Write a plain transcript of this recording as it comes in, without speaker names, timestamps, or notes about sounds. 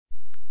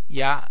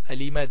یا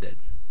علی مدد.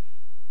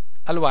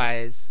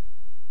 الوائز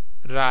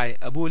رائے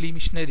ابو علی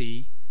missionary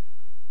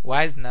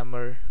wise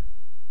number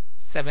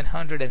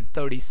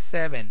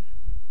 737.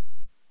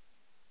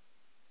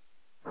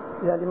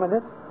 یا علی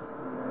مدد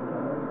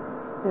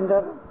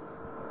اندر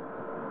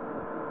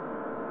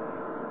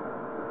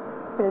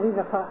پہلی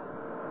دفعہ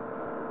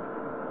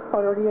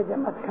اور یہ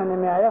جماعت خانے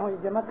میں آیا ہوں.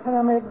 جماعت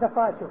خانہ میں ایک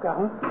دفعہ آ چکا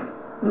ہوں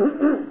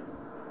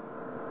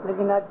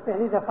لیکن آج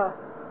پہلی دفعہ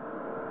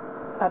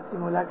آپ کی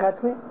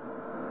ملاقات ہوئی.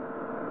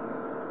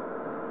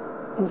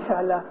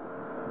 انشاءاللہ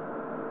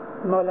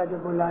مولا جو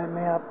بلائے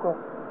میں آپ کو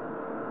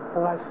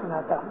آواز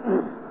سناتا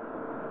ہوں.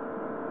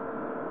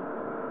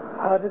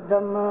 ہر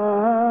دم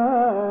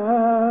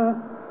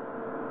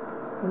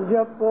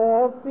جپو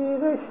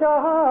پیر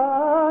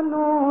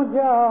شانو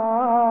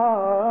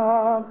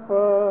جاپ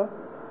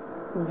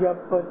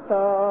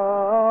جپتا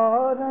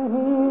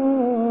رہی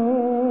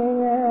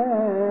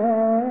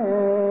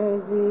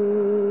جی.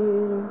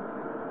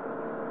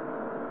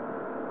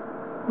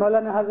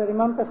 مولانا حضرت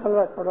امام پہ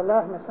صلوات پڑھ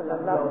اللہ میں صلی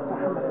اللہ علیہ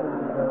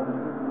وسلم.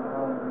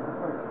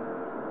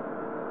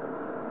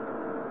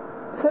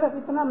 صرف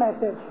اتنا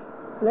میسج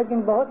لیکن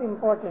بہت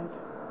امپورٹنٹ.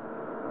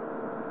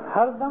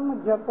 ہر دم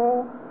جپو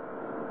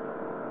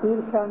پیر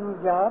شانو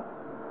جاپ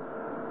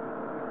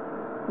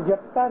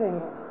جپتا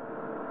رہیں.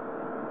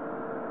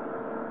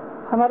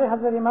 ہمارے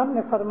حضرت امام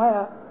نے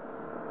فرمایا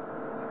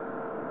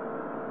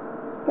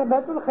کہ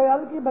بیت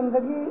الخیال کی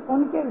بندگی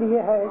ان کے لیے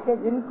ہے کہ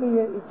جن کی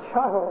یہ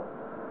اچھا ہو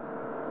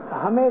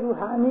ہمیں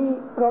روحانی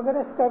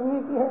پروگرس کرنے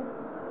کی ہے,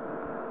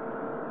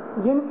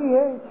 جن کی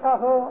یہ اچھا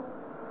ہو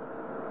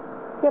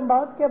کہ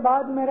موت کے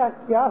بعد میرا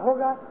کیا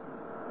ہوگا,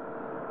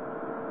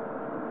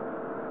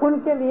 ان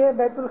کے لیے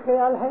بیت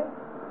الخیال ہے.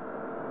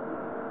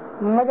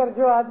 مگر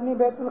جو آدمی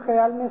بیت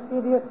الخیال میں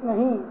سیریس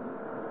نہیں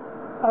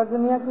اور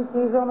دنیا کی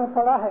چیزوں میں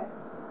پڑا ہے,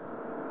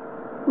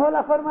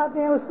 مولا فرماتے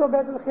ہیں اس کو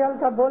بیت الخیال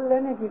کا بول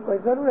لینے کی کوئی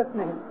ضرورت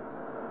نہیں.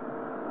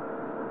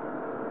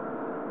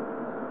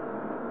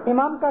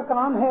 امام کا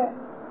کام ہے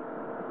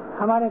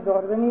ہمارے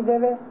دوردنی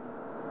دے.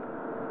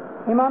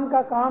 امام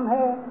کا کام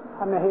ہے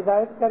ہمیں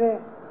ہدایت کرے.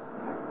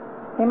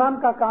 امام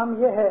کا کام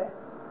یہ ہے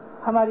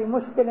ہماری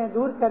مشکلیں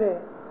دور کرے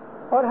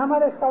اور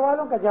ہمارے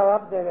سوالوں کا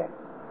جواب دے.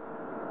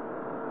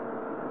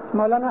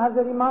 مولانا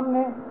حضرت امام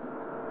نے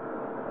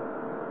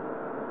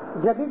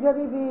جبھی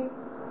بھی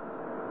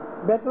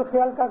بیت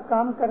الخیال کا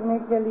کام کرنے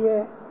کے لیے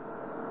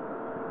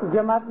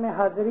جماعت میں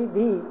حاضری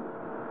دی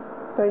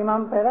تو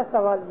امام پہلا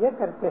سوال یہ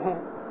کرتے ہیں,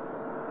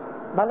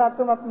 بھلا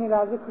تم اپنی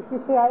راضی خوشی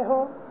سے آئے ہو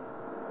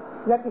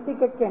یا کسی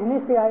کے کہنے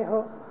سے آئے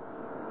ہو؟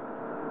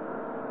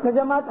 تو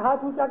جماعت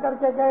ہاتھ اونچا کر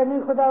کے کہے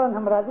نہیں خداوند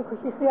ہم راضی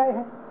خوشی سے آئے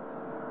ہیں.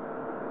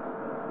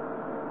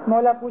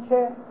 مولا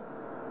پوچھے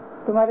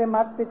تمہارے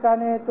مات پتا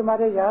نے,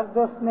 تمہارے یار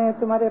دوست نے,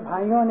 تمہارے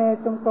بھائیوں نے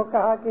تم کو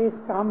کہا کہ اس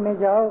کام میں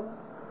جاؤ,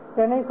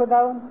 کہ نہیں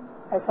خداوند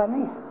ایسا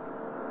نہیں ہے.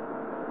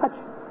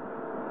 اچھا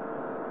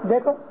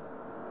دیکھو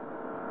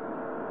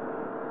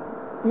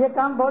یہ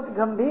کام بہت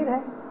گمبھیر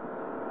ہے,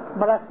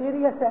 بڑا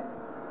سیریس ہے.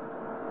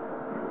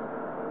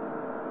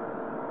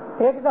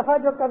 ایک دفعہ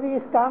جو کبھی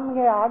اس کام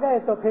میں آ گئے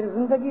تو پھر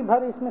زندگی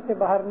بھر اس میں سے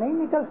باہر نہیں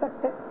نکل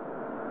سکتے.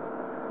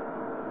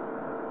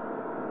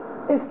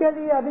 اس کے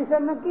لیے ابھی سے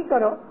نکی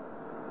کرو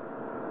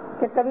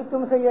کہ کبھی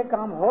تم سے یہ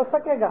کام ہو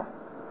سکے گا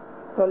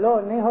تو لو,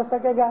 نہیں ہو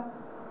سکے گا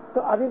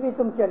تو ابھی بھی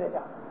تم چلے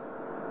جاؤ.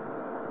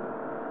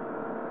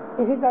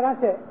 اسی طرح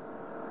سے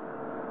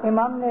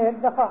امام نے ایک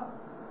دفعہ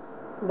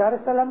دار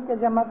السلام کے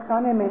جماعت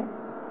خانے میں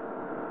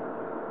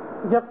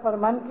جب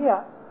فرمان کیا,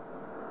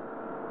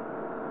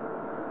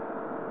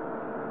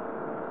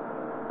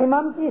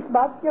 امام کی اس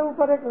بات کے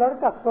اوپر ایک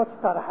لڑکا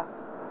سوچتا رہا,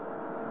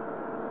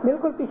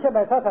 بالکل پیچھے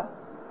بیٹھا تھا.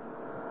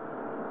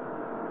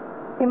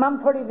 امام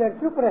تھوڑی دیر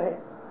چپ رہے,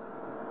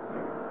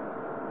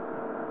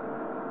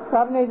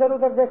 صاحب نے ادھر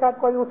ادھر دیکھا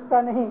کوئی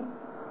اٹھتا نہیں.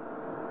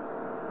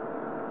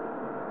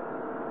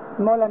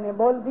 مولا نے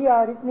بول دیا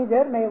اور اتنی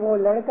دیر میں وہ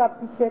لڑکا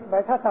پیچھے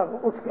بیٹھا تھا وہ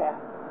اٹھ گیا.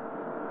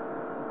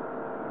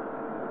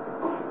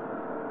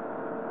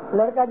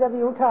 لڑکا جب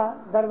ہی اٹھا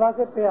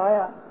دروازے پہ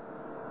آیا,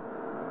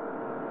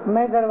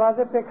 میں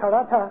دروازے پہ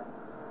کھڑا تھا.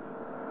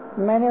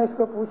 میں نے اس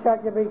کو پوچھا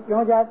کہ بھئی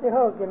کیوں جاتے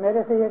ہو, کہ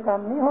میرے سے یہ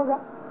کام نہیں ہوگا.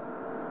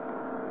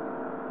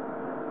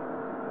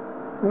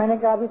 میں نے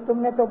کہا ابھی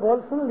تم نے تو بول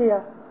سن لیا,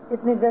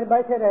 اتنی دیر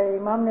بیٹھے رہے,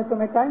 امام نے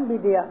تمہیں ٹائم بھی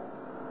دیا,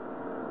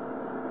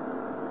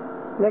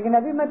 لیکن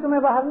ابھی میں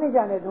تمہیں باہر نہیں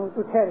جانے دوں,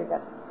 تو ٹھہر کر.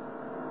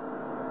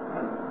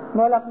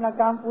 مولا اپنا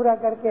کام پورا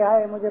کر کے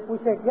آئے, مجھے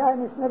پوچھے کیا ہے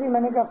مشنری.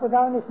 میں نے کہا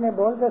خدا نے اس نے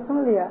بول کے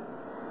سن لیا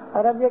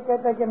اور اب یہ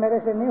کہتا ہے کہ میرے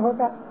سے نہیں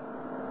ہوتا.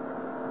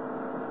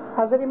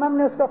 حضرت امام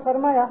نے اس کو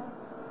فرمایا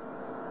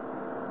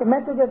کہ میں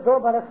تجھے 2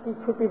 برس کی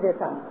چھٹی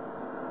دیتا ہوں.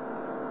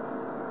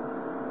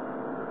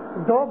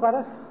 2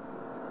 برس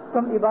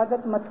تم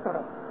عبادت مت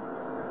کرو,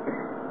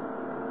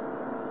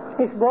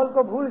 اس بول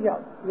کو بھول جاؤ,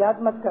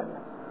 یاد مت کرنا.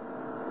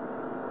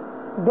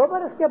 2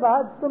 برس کے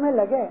بعد تمہیں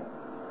لگے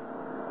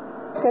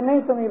کہ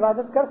نہیں تم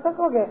عبادت کر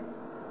سکو گے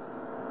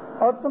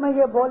اور تمہیں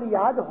یہ بول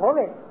یاد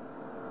ہوئے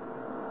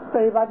تو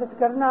عبادت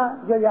کرنا,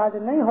 جو یاد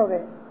نہیں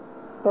ہوئے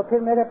تو پھر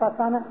میرے پاس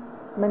آنا,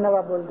 میں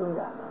نوا بول دوں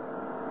گا.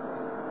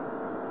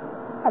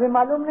 ابھی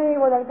معلوم نہیں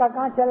وہ لڑکا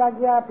کہاں چلا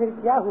گیا پھر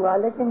کیا ہوا،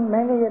 لیکن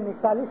میں نے یہ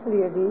مثال اس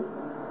لیے دی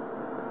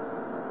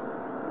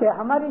کہ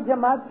ہماری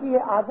جماعت کی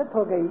یہ عادت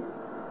ہو گئی،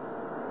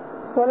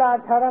 16,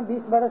 18,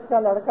 20 برس کا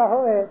لڑکا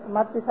ہو گئے،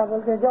 ماتا پتا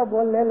بولتے ہیں جاؤ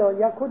بول لے لو،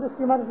 یا خود اس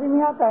کی مرضی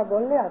نہیں آتا ہے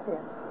بول لے آتے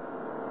ہیں،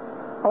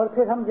 اور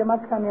پھر ہم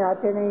جماعت خانے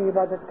آتے نہیں،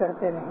 عبادت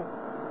کرتے نہیں.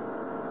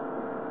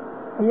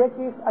 یہ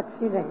چیز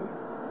اچھی نہیں.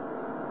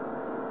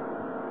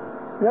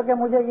 جو کہ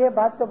مجھے یہ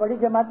بات تو بڑی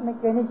جماعت میں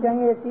کہنی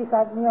چاہیے، 30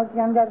 آدمیوں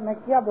کے اندر میں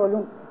کیا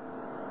بولوں،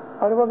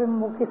 اور وہ بھی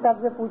مفتی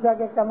صاحب سے پوچھا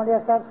کہ کمڑیا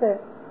صاحب سے،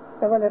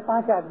 تو بولے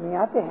 5 آدمی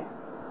آتے ہیں.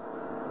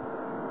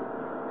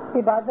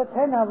 عبادت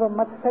ہے نا وہ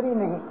مسخری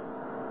نہیں،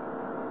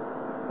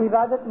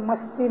 عبادت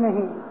مستی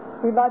نہیں،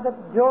 عبادت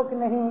جوک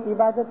نہیں،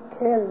 عبادت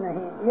کھیل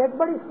نہیں، یہ ایک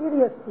بڑی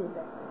سیریس چیز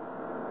ہے.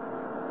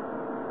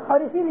 اور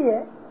اسی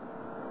لیے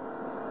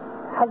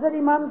حضرت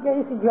امام کے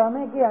اس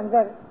جامع کے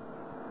اندر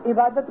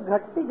عبادت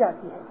گھٹتی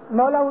جاتی ہے.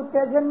 مولا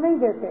اتےجن نہیں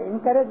دیتے،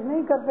 انکریج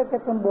نہیں کرتے کہ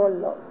تم بول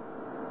لو.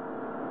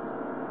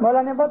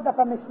 مولا نے بہت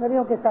دفعہ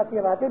مشنریوں کے ساتھ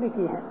یہ باتیں بھی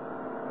کی ہیں،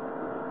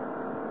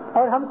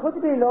 اور ہم خود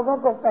بھی لوگوں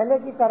کو پہلے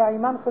کی طرح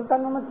امام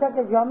سلطان محمد شاہ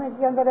کے جامع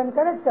کے اندر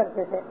انکریج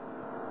کرتے تھے،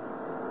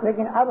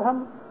 لیکن اب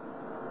ہم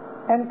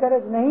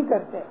انکریج نہیں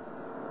کرتے،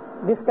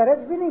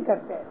 ڈسکریج بھی نہیں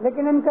کرتے،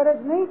 لیکن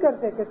انکریج نہیں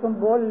کرتے کہ تم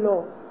بول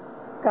لو.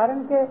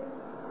 کارن کہ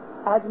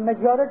آج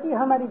میجورٹی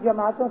ہماری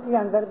جماعتوں کے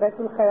اندر بیت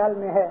الخیال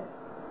میں ہے،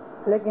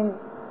 لیکن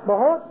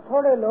بہت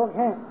تھوڑے لوگ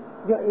ہیں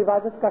جو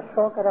عبادت کا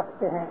شوق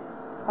رکھتے ہیں.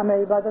 ہمیں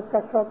عبادت کا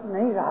شوق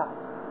نہیں رہا.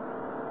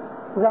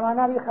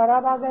 زمانہ بھی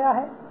خراب آ گیا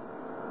ہے،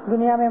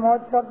 دنیا میں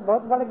موت شوق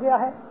بہت بڑھ گیا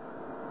ہے،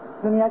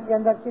 دنیا کے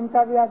اندر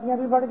چنتا ویادیاں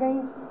بھی بڑھ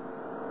گئی،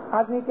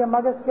 آدمی کے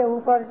مغز کے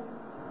اوپر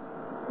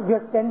جو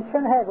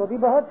ٹینشن ہے وہ بھی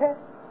بہت ہے.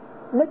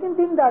 لیکن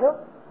دینداروں،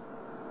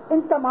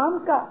 ان تمام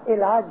کا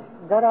علاج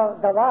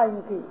دوا ان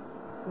کی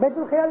بیت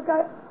الخیال کا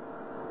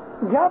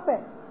جاپ ہے.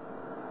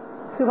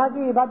 صبح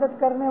کی عبادت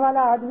کرنے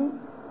والا آدمی،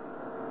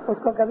 اس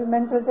کو کبھی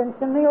مینٹل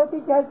ٹینشن نہیں ہوتی،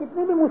 چاہے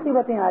کتنی بھی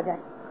مصیبتیں آ جائیں.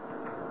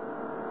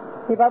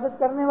 عبادت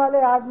کرنے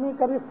والے آدمی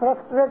کبھی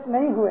فرسٹریٹ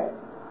نہیں ہوئے،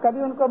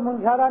 کبھی ان کو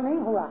منجھارا نہیں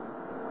ہوا،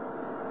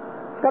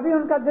 کبھی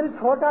ان کا دل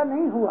چھوٹا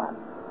نہیں ہوا،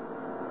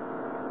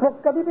 وہ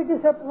کبھی بھی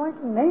ڈس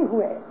اپوائنٹ نہیں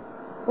ہوئے،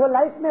 وہ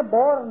لائف میں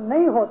بور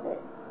نہیں ہوتے.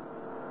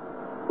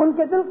 ان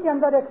کے دل کے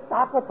اندر ایک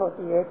طاقت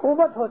ہوتی ہے، ایک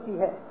قوت ہوتی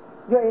ہے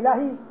جو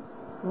الہی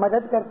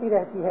مدد کرتی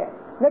رہتی ہے.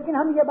 لیکن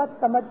ہم یہ بات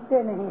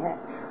سمجھتے نہیں ہیں.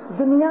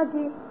 دنیا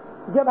کی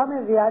جب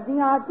ہمیں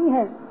ویادیاں آتی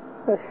ہیں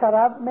تو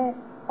شراب میں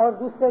اور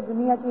دوسرے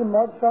دنیا کی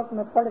موج شوق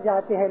میں پڑ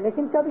جاتے ہیں،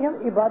 لیکن کبھی ہم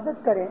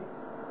عبادت کریں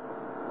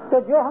تو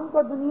جو ہم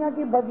کو دنیا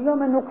کی بدیوں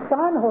میں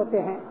نقصان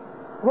ہوتے ہیں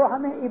وہ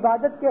ہمیں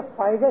عبادت کے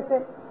فائدے سے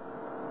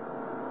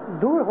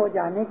دور ہو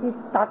جانے کی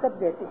طاقت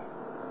دیتے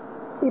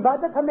ہیں.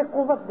 عبادت ہمیں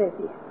قوت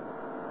دیتی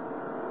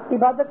ہے،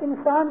 عبادت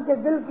انسان کے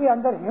دل کے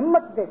اندر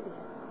ہمت دیتی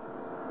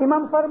ہے.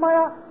 امام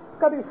فرمایا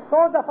کبھی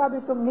 100 دفعہ بھی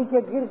تم نیچے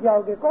گر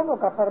جاؤ گے، قوموں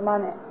کا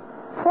فرمان ہے،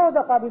 100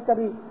 دفعہ بھی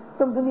کبھی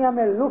تم دنیا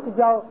میں لٹ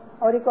جاؤ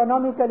اور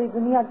اکنامیکلی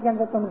دنیا کے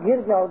اندر تم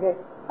گر جاؤ گے،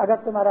 اگر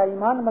تمہارا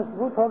ایمان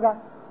مضبوط ہوگا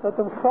تو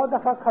تم 100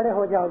 دفعہ کھڑے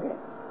ہو جاؤ گے.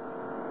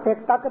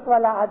 ایک طاقت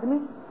والا آدمی،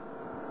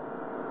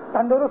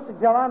 تندرست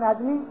جوان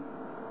آدمی،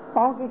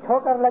 پاؤں کی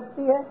ٹھوکر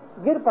لگتی ہے،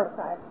 گر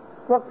پڑتا ہے،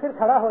 وہ پھر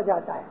کھڑا ہو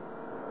جاتا ہے.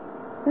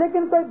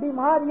 لیکن کوئی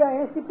بیمار یا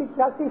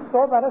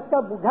 80-85-100 برس کا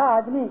بوڑھا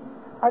آدمی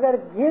اگر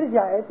گر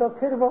جائے تو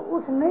پھر وہ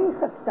اٹھ نہیں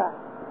سکتا.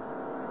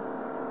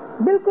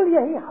 بالکل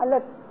یہی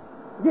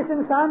حالت جس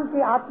انسان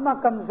کی آتما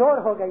کمزور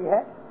ہو گئی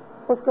ہے،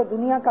 اس کو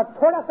دنیا کا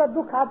تھوڑا سا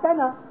دکھ آتا ہے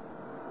نا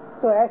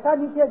تو ایسا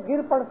نیچے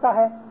گر پڑتا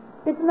ہے،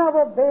 اتنا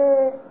وہ بے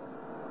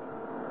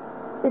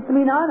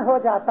اطمینان ہو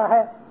جاتا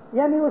ہے،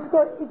 یعنی اس کو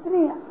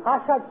اتنی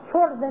آشا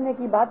چھوڑ دینے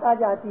کی بات آ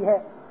جاتی ہے،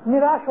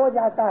 نراش ہو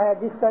جاتا ہے،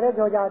 ڈسکریج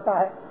ہو جاتا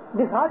ہے،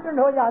 ڈس ہارٹنڈ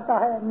ہو جاتا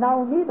ہے، نا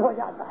امید ہو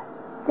جاتا ہے،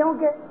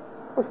 کیونکہ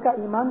اس کا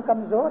ایمان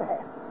کمزور ہے.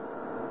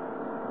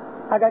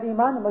 اگر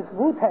ایمان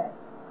مضبوط ہے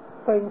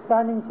تو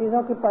انسان ان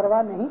چیزوں کی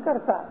پرواہ نہیں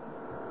کرتا.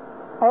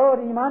 اور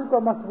ایمان کو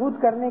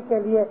مضبوط کرنے کے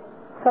لیے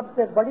سب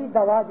سے بڑی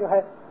دوا جو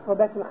ہے وہ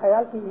بیت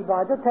الخیال کی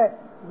عبادت ہے،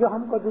 جو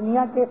ہم کو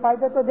دنیا کے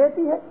فائدے تو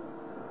دیتی ہے،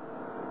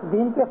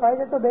 دین کے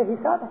فائدے تو بے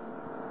حساب ہیں.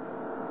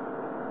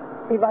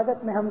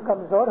 عبادت میں ہم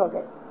کمزور ہو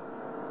گئے،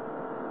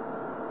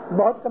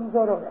 بہت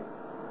کمزور ہو گئے.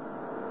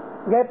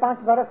 گئے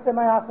 5 برس سے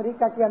میں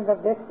افریقہ کے اندر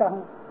دیکھتا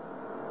ہوں،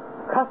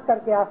 خاص کر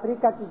کے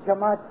افریقہ کی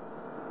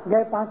جماعت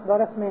گئے 5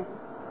 برس میں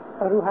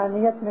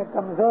روحانیت میں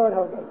کمزور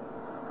ہو گئی.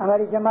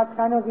 ہماری جماعت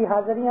خانوں کی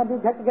حاضریاں بھی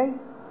گھٹ گئیں،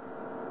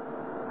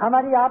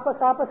 ہماری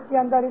آپس کے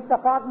اندر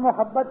اتفاق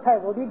محبت ہے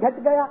وہ بھی گھٹ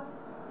گیا،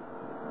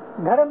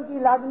 دھرم کی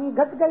لازمی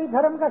گھٹ گئی،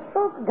 دھرم کا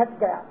شوق گھٹ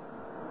گیا.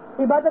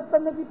 عبادت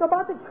کرنے کی تو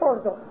بات چھوڑ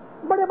دو،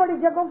 بڑے بڑی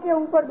جگہوں کے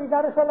اوپر بھی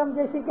دار السلام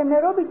جیسی کہ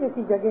نیروبی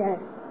جیسی جگہ ہیں،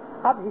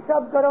 آپ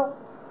حساب کرو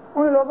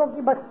ان لوگوں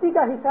کی بستی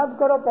کا حساب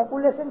کرو،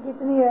 پاپولیشن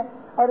کتنی ہے،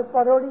 اور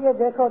پروڑیے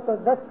دیکھو تو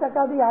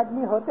 10% بھی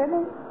آدمی ہوتے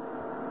نہیں.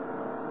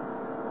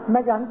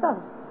 میں جانتا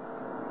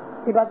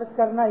ہوں عبادت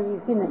کرنا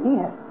ایزی نہیں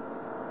ہے.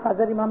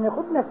 حضرت امام نے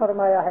خود نے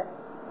فرمایا ہے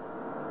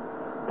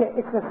کہ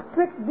it's a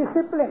strict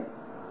discipline,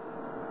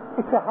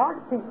 it's a hard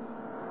thing.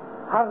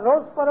 ہر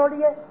روز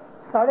پروڑیے،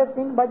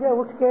 3:30 بجے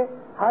اٹھ کے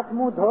ہاتھ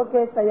منہ دھو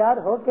کے تیار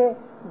ہو کے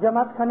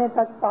جماعت خانے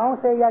تک پاؤں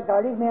سے یا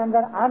گاڑی میں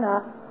اندر آنا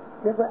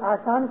یہ کوئی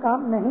آسان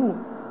کام نہیں،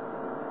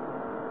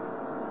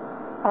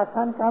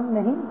 آسان کام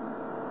نہیں،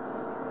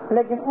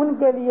 لیکن ان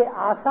کے لیے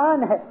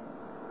آسان ہے،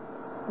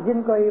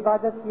 جن کو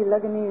عبادت کی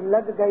لگنی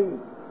لگ گئی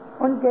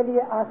ان کے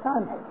لیے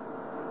آسان ہے۔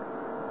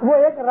 وہ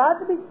ایک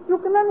رات بھی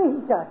چکنا نہیں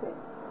چاہتے،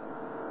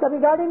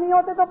 کبھی گاڑی نہیں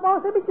ہوتے تو پاؤں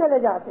سے بھی چلے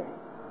جاتے ہیں،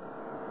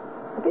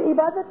 کہ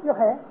عبادت جو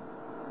ہے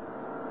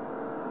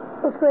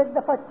اس کو ایک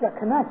دفعہ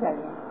چکھنا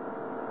چاہیے،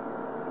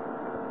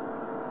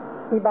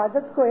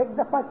 عبادت کو ایک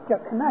دفعہ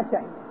چکھنا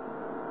چاہیے،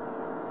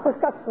 اس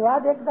کا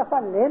سواد ایک دفعہ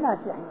لینا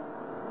چاہیے۔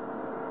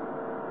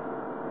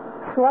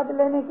 سواد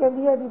لینے کے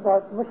لیے بھی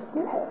بہت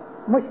مشکل ہے،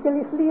 مشکل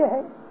اس لیے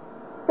ہے،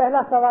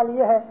 پہلا سوال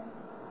یہ ہے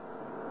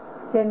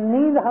کہ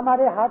نیند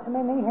ہمارے ہاتھ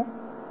میں نہیں ہے۔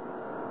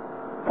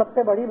 سب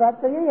سے بڑی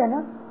بات تو یہی ہے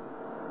نا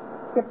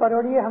کہ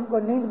پروڑیے ہم کو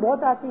نیند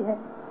بہت آتی ہے،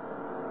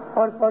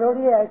 اور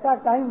پروڑیے ایسا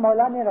ٹائم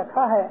مولا نے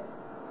رکھا ہے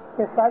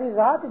کہ ساری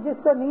رات جس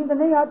کو نیند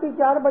نہیں آتی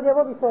 4 بجے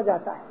وہ بھی سو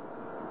جاتا ہے،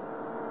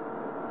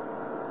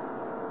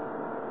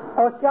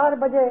 اور 4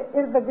 بجے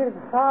ارد گرد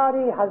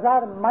ساری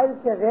 1000 مائل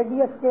کے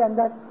ریڈیس کے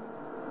اندر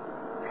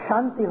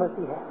شانتی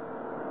ہوتی ہے۔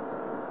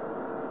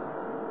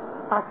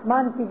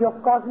 آسمان کی جو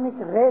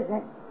کاسمک ریز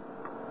ہیں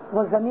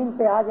وہ زمین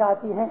پہ آ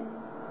جاتی ہیں،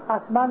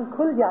 آسمان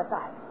کھل جاتا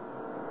ہے۔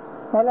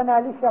 مولانا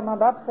علی شاہ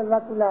مہباب صلی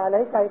اللہ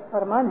علیہ کا ایک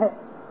فرمان ہے،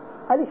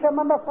 علی شاہ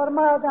مہباب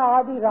فرمایا تھا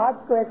آدھی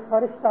رات کو ایک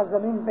فرشتہ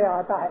زمین پہ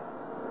آتا ہے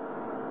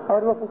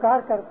اور وہ پکار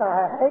کرتا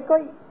ہے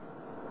کوئی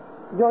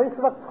جو اس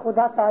وقت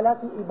خدا تعالیٰ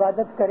کی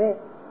عبادت کرے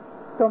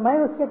تو میں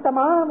اس کے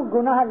تمام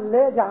گناہ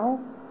لے جاؤں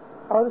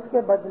اور اس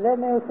کے بدلے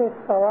میں اسے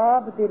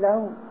ثواب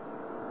دلاؤں۔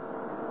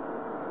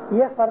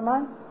 یہ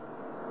فرمان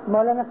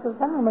مولانا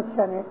سلطان احمد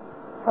شاہ نے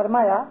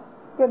فرمایا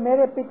کہ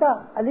میرے پتا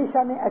علی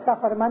شاہ نے ایسا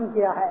فرمان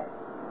کیا ہے۔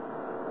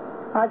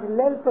 آج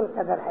لیلۃ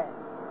القدر ہے،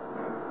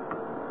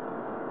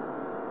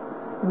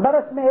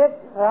 برس میں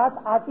ایک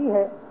رات آتی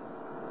ہے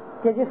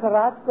کہ جس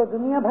رات کو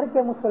دنیا بھر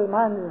کے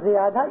مسلمان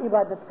زیادہ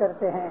عبادت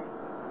کرتے ہیں۔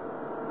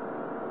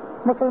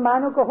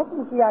 مسلمانوں کو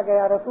حکم کیا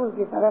گیا رسول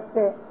کی طرف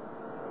سے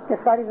کہ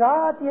ساری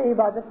رات یہ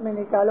عبادت میں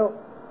نکالو،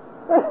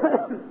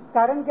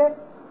 کارن کہ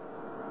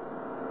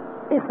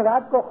اس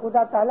رات کو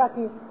خدا تعالیٰ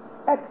کی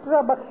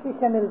ایکسٹرا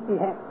بخششیں ملتی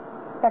ہیں،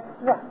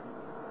 ایکسٹرا۔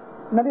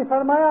 نبی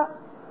فرمایا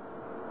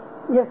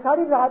یہ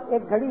ساری رات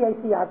ایک گھڑی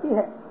ایسی آتی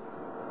ہے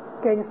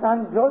کہ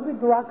انسان جو بھی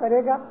دعا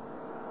کرے گا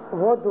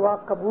وہ دعا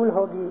قبول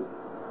ہوگی۔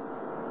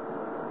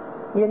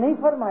 یہ نہیں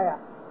فرمایا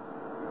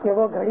کہ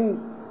وہ گھڑی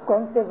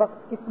کون سے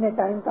وقت کتنے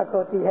ٹائم تک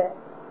ہوتی ہے،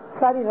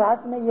 ساری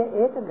رات میں یہ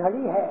ایک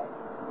گھڑی ہے۔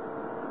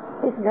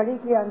 اس گھڑی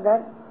کے اندر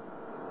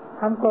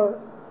ہم کو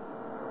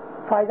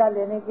فائدہ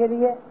لینے کے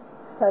لیے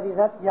ساری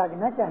رات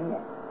جاگنا چاہیے۔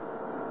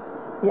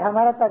 یہ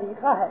ہمارا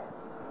طریقہ ہے۔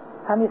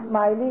 ہم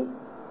اسماعیلی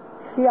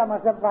شیعہ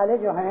مذہب والے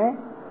جو ہیں،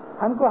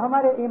 ہم کو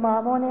ہمارے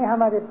اماموں نے،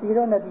 ہمارے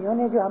پیروں نبیوں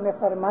نے جو ہمیں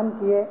فرمان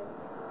کیے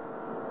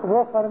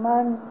وہ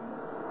فرمان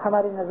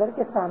ہماری نظر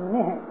کے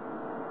سامنے ہیں۔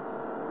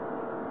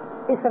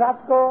 اس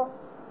رات کو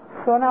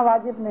سونا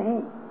واجب نہیں،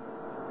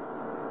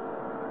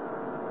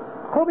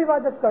 خوب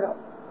عبادت کرو،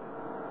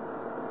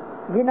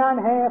 گنان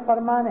ہے،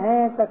 فرمان ہے،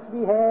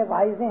 تسبیح ہے،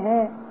 واعظیں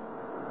ہیں،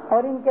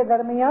 اور ان کے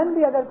درمیان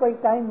بھی اگر کوئی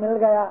ٹائم مل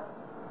گیا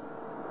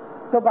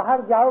تو باہر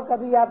جاؤ،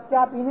 کبھی آپ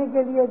چائے پینے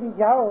کے لیے بھی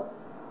جاؤ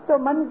تو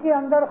من کے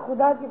اندر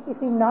خدا کے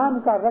کسی نام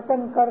کا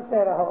رٹن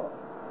کرتے رہو۔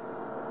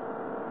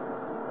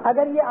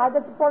 اگر یہ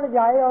عادت پڑ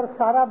جائے اور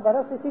سارا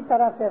برس اسی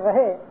طرح سے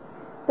رہے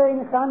تو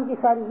انسان کی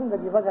ساری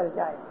زندگی بدل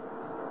جائے۔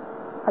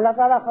 اللہ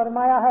تعالیٰ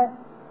فرمایا ہے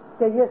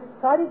کہ یہ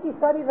ساری کی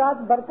ساری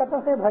رات برکتوں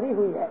سے بھری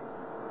ہوئی ہے۔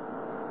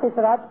 اس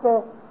رات کو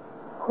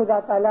خدا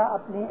تعالیٰ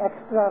اپنی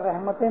ایکسٹرا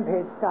رحمتیں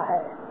بھیجتا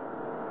ہے۔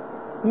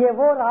 یہ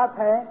وہ رات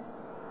ہے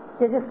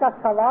کہ جس کا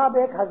ثواب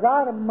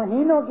 1000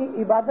 مہینوں کی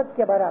عبادت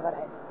کے برابر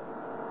ہے۔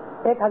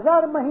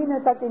 1000 مہینے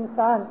تک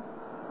انسان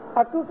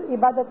اٹوٹ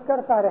عبادت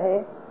کرتا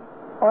رہے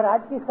اور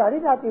آج کی ساری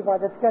رات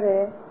عبادت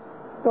کرے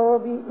تو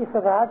بھی اس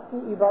رات کی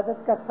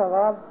عبادت کا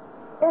ثواب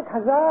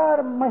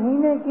 1000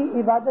 مہینے کی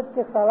عبادت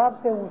کے ثواب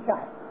سے اونچا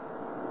ہے۔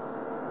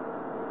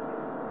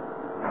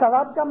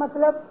 ثواب کا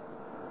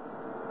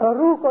مطلب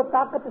روح کو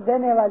طاقت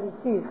دینے والی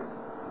چیز،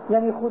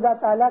 یعنی خدا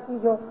تعالیٰ کی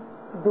جو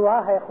دعا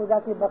ہے، خدا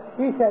کی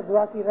بخشش ہے،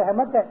 دعا کی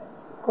رحمت ہے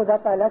خدا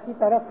تعالیٰ کی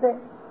طرف سے،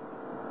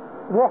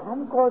 وہ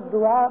ہم کو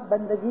دعا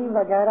بندگی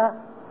وغیرہ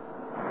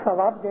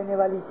ثواب دینے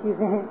والی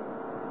چیزیں ہیں،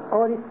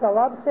 اور اس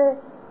ثواب سے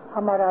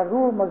ہمارا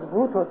روح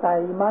مضبوط ہوتا ہے،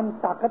 ایمان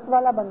طاقت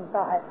والا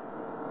بنتا ہے،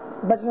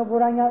 بدیوں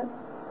برائیاں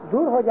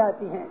دور ہو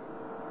جاتی ہیں۔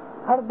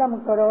 ہر دم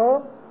کرو،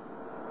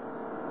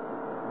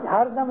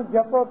 ہر دم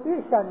جپو پیر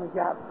شان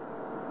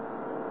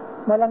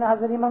جاپ۔ مولانا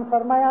حضرت امام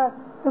فرمایا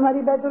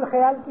تمہاری بیت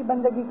الخیال کی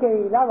بندگی کے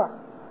علاوہ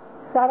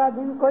سارا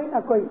دن کوئی نہ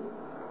کوئی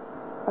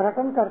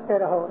رٹن کرتے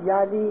رہو،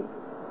 یا علی،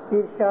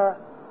 پیر شاہ،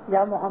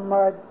 یا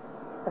محمد،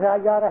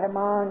 یا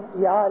رحمان،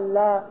 یا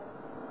اللہ،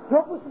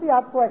 جو کچھ بھی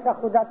آپ کو ایسا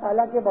خدا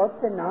تعالیٰ کے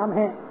بہت سے نام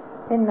ہیں،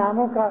 ان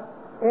ناموں کا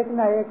ایک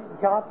نہ ایک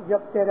جاپ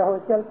جپتے رہو،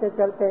 چلتے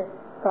چلتے،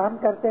 کام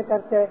کرتے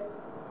کرتے۔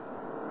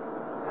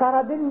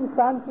 سارا دن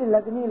انسان کی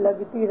لگنی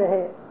لگتی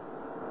رہے،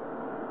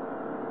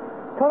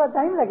 تھوڑا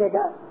ٹائم لگے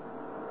گا،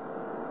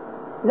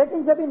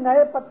 لیکن جب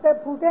نئے پتے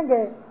پھوٹیں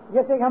گے،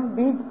 جیسے ہم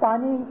بیج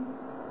پانی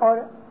اور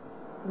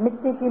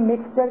مٹی کی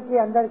مکسچر کے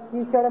اندر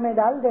کیچڑ میں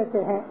ڈال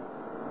دیتے ہیں،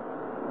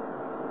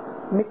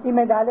 مٹی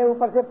میں ڈالے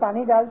اوپر سے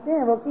پانی ڈالتے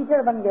ہیں، وہ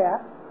کیچڑ بن گیا۔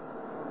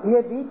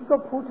 یہ بیج کو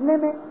پھوٹنے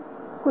میں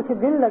کچھ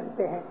دن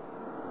لگتے ہیں،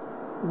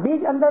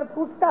 بیج اندر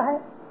پھوٹتا ہے،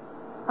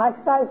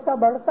 آہستہ آہستہ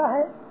بڑھتا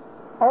ہے،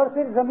 اور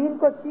پھر زمین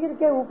کو چیر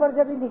کے اوپر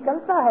جب یہ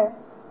نکلتا ہے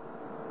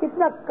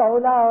کتنا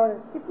کولا اور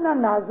کتنا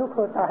نازک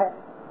ہوتا ہے،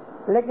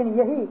 لیکن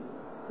یہی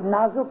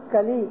نازک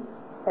کلی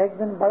ایک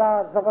دن بڑا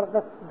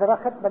زبردست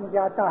درخت بن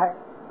جاتا ہے،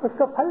 اس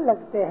کو پھل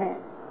لگتے ہیں۔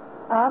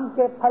 آم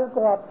کے پھل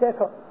کو آپ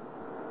دیکھو،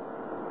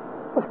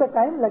 اس کو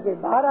ٹائم لگے،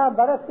 12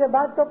 برس کے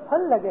بعد تو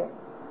پھل لگے،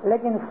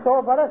 لیکن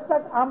 100 برس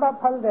تک آمبا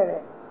پھل دے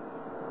رہے۔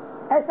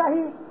 ایسا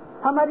ہی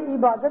ہماری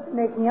عبادت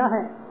نیکیاں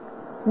ہیں،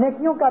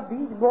 نیکیوں کا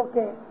بیج بو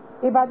کے،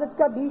 عبادت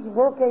کا بیج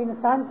بو کے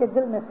انسان کے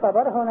دل میں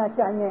صبر ہونا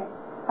چاہیے۔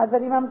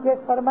 حضرت امام کے ایک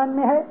فرمان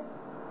میں ہے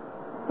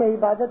کہ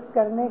عبادت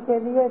کرنے کے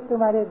لیے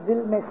تمہارے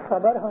دل میں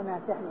صبر ہونا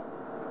چاہیے۔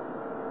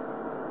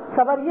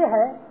 صبر یہ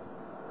ہے،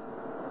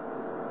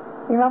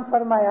 امام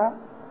فرمایا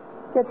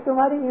کہ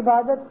تمہاری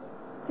عبادت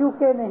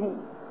چوکے نہیں،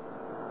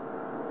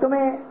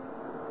 تمہیں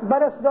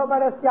برس 2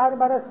 برس 4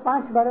 برس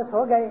 5 برس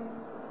ہو گئے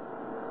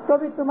تو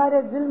بھی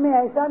تمہارے دل میں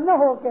ایسا نہ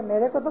ہو کہ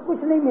میرے کو تو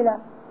کچھ نہیں ملا،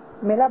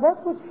 ملا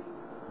بہت کچھ،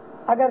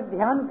 اگر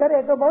دھیان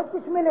کرے تو بہت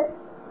کچھ ملے۔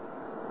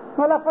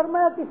 مولا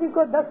فرمایا کسی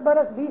کو 10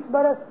 برس 20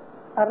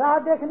 برس راہ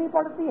دیکھنی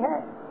پڑتی ہے،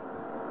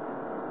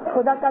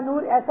 خدا کا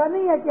نور ایسا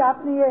نہیں ہے کہ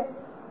آپ نے یہ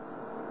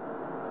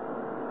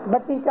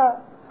بتی کا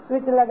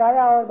سوئچ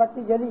لگایا اور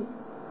بتی جلی،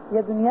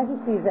 یہ دنیا کی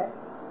چیز ہے۔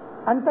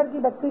 انتر کی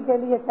بتی کے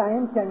لیے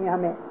ٹائم چاہیے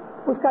ہمیں،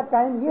 اس کا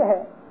ٹائم یہ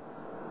ہے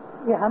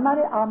کہ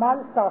ہمارے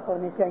اعمال صاف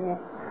ہونے چاہیے،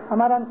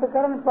 ہمارا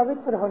انتکرن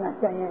پوتر ہونا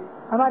چاہیے،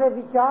 ہمارے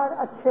وچار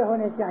اچھے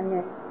ہونے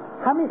چاہیے،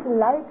 ہم اس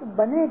لائق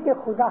بنے کہ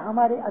خدا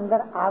ہمارے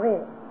اندر آوے۔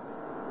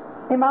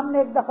 امام نے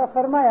ایک دفعہ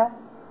فرمایا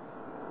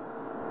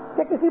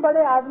کہ کسی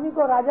بڑے آدمی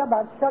کو، راجہ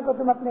بادشاہ کو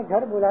تم اپنے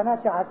گھر بلانا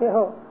چاہتے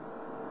ہو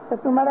تو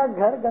تمہارا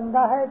گھر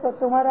گندا ہے تو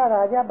تمہارا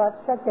راجہ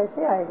بادشاہ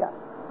کیسے آئے گا؟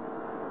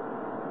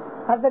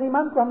 حضرت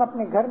امام کو ہم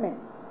اپنے گھر میں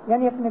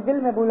یعنی اپنے دل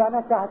میں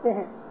بلانا چاہتے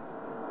ہیں،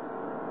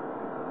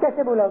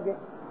 کیسے بلاؤ گے؟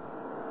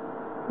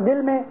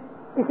 دل میں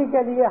کسی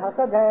کے لیے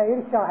حسد ہے،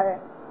 عرشا ہے،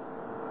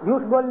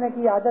 جھوٹ بولنے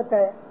کی عادت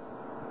ہے،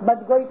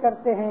 بدگوئی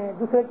کرتے ہیں،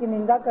 دوسرے کی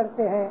نندا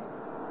کرتے ہیں،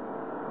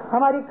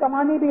 ہماری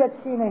کمانی بھی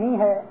اچھی نہیں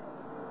ہے،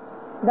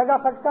 دگا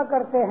پھٹکا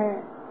کرتے ہیں،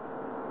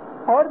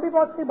 اور بھی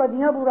بہت سی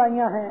بدیاں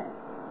برائیاں ہیں۔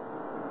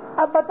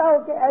 اب بتاؤ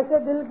کہ ایسے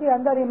دل کے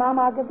اندر امام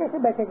آ کے کیسے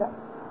بیٹھے گا؟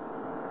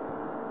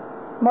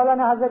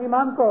 مولانا حضرت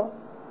امام کو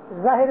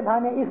ظاہر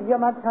بھانے اس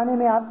جماعت خانے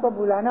میں آپ کو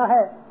بلانا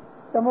ہے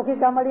تو مکھی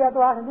کامڑیا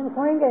تو 8 دن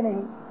سوئیں گے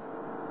نہیں،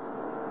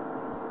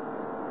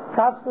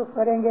 صاف ستھرا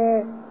کریں گے،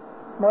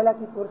 مولا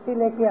کی کرسی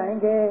لے کے آئیں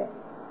گے،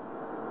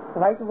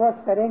 وائٹ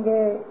واش کریں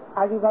گے،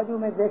 آجو باجو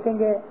میں دیکھیں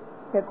گے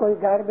کہ کوئی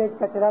گاربیج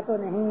کچرا تو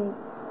نہیں۔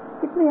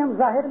 کتنی ہم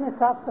ظاہر میں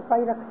صاف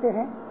صفائی رکھتے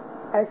ہیں،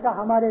 ایسا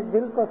ہمارے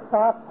دل کو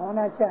صاف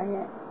ہونا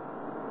چاہیے۔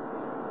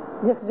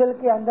 جس دل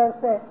کے اندر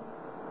سے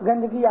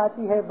گندگی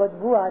آتی ہے،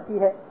 بدبو آتی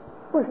ہے،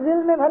 اس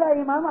دل میں بھلا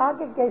امام آ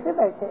کے کیسے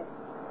بیٹھے؟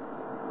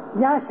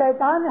 جہاں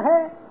شیطان ہے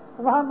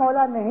وہاں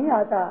مولا نہیں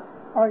آتا،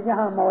 اور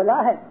جہاں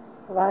مولا ہے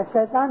وہاں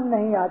شیطان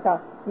نہیں آتا۔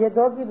 یہ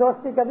دو کی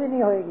دوستی کبھی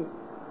نہیں ہوئے گی،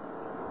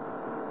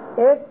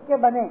 ایک کے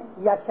بنے،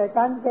 یا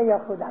شیطان کے یا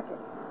خدا کے۔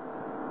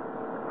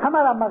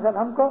 ہمارا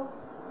مذہب ہم کو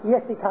یہ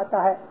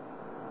سکھاتا ہے،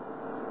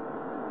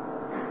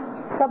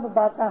 سب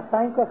باتیں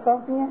سائیں کو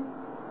سونپیے،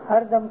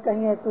 ہر دم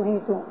کہیے تو ہی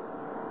تو۔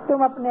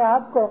 تم اپنے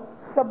آپ کو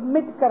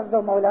سبمٹ کر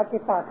دو مولا کے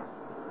پاس،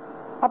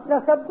 اپنا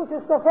سب کچھ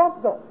اس کو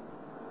سونپ دو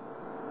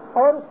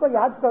اور اس کو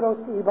یاد کرو، اس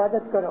کی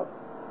عبادت کرو،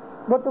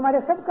 وہ تمہارے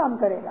سب کام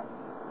کرے گا۔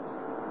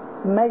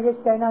 میں یہ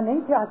کہنا نہیں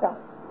چاہتا،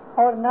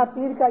 اور نہ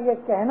پیر کا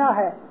یہ کہنا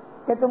ہے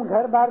کہ تم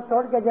گھر بار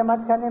چھوڑ کے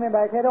جماعت خانے میں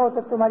بیٹھے رہو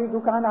تو تمہاری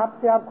دکان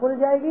آپ سے آپ کھل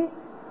جائے گی،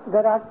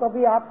 گراہک کو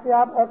بھی آپ سے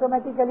آپ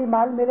آٹومیٹیکلی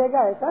مال ملے گا،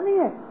 ایسا نہیں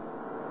ہے۔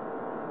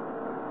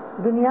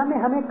 دنیا میں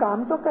ہمیں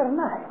کام تو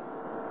کرنا ہے،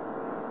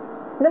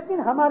 لیکن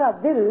ہمارا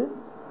دل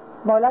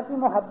مولا کی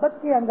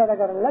محبت کے اندر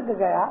اگر لگ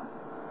گیا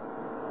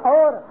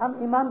اور ہم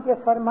امام کے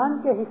فرمان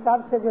کے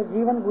حساب سے جو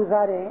جیون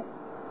گزارے،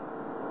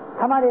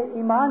 ہمارے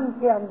ایمان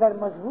کے اندر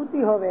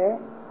مضبوطی ہوئے،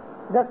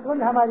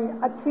 دسمن ہماری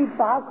اچھی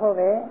پاک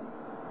ہوئے،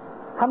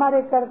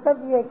 ہمارے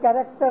کرتویہ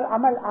کیریکٹر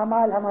عمل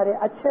اعمال ہمارے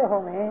اچھے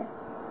ہوئے،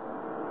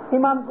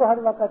 امام کو ہر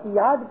وقت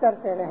یاد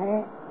کرتے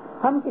رہیں،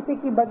 ہم کسی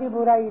کی بدی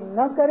برائی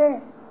نہ کریں،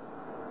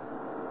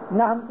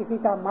 نہ ہم کسی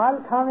کا مال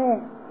کھاویں،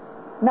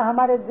 نہ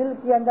ہمارے دل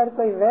کے اندر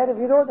کوئی ویر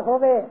ویرودھ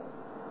ہوئے،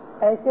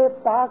 ایسے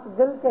پاک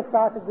دل کے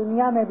ساتھ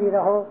دنیا میں بھی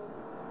رہو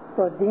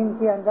تو دین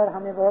کے اندر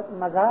ہمیں بہت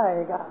مزہ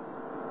آئے گا۔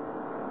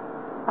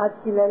 آج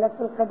کی لیلۃ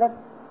القدر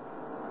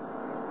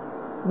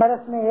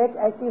برس میں ایک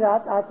ایسی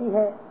رات آتی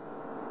ہے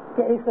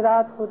کہ اس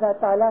رات خدا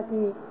تعالیٰ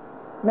کی،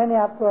 میں نے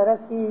آپ کو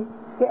عرض کی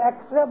کہ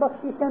ایکسٹرا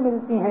بخششیں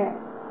ملتی ہیں۔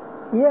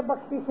 یہ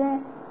بخششیں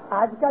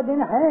آج کا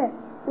دن ہیں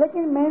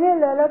لیکن میں نے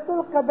لیلۃ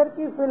القدر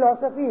کی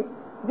فلسفی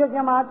جو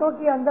جماعتوں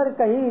کے اندر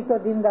کہی تو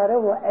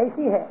دینداروں وہ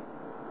ایسی ہے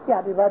کہ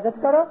آپ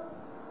عبادت کرو.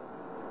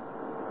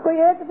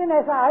 کوئی ایک دن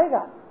ایسا آئے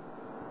گا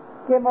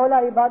کہ مولا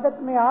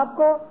عبادت میں آپ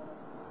کو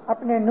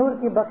اپنے نور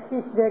کی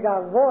بخشش دے گا.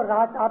 وہ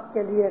رات آپ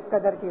کے لیے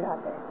قدر کی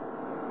رات ہے.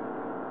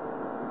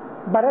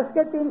 برس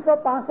کے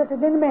 365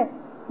 دن میں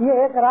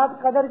یہ ایک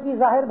رات قدر کی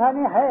ظاہر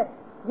بھانے ہے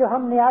جو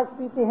ہم نیاز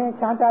پیتے ہیں,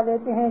 چھانٹا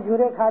لیتے ہیں,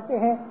 جھورے کھاتے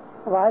ہیں,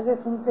 واضح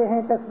سنتے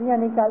ہیں, تسبیحیں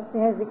نکالتے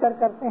ہیں, ذکر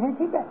کرتے ہیں.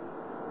 ٹھیک ہے,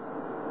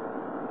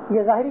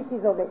 یہ ظاہری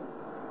چیز ہو گئی.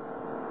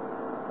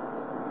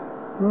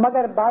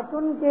 مگر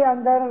باطن کے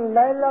اندر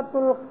لیلۃ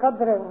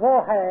القدر وہ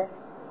ہے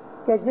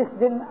کہ جس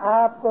دن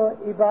آپ کو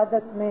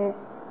عبادت میں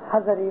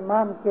حضر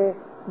امام کے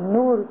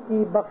نور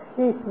کی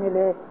بخشش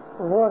ملے.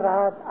 وہ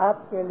رات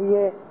آپ کے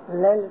لیے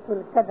لیلۃ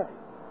القدر.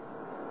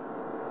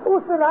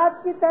 اس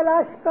رات کی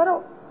تلاش کرو.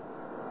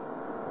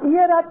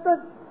 یہ رات تو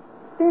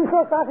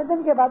 360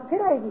 دن کے بعد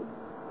پھر آئے گی,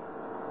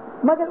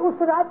 مگر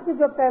اس رات کی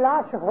جو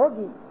تلاش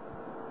ہوگی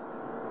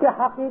کہ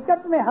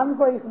حقیقت میں ہم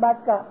کو اس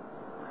بات کا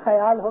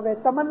خیال ہوئے,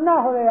 تمنا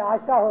ہوئے,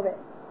 آشا ہوئے,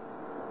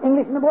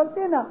 انگلش میں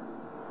بولتے ہیں نا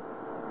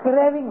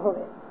کریونگ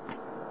ہوئے,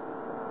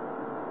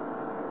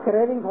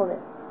 کریونگ ہوئے,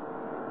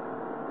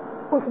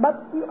 اس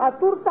وقت کی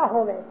آترتا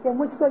ہوئے کہ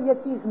مجھ کو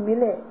یہ چیز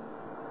ملے,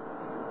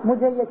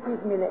 مجھے یہ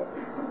چیز ملے.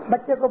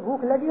 بچے کو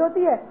بھوک لگی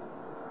ہوتی ہے,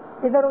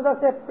 ادھر ادھر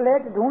سے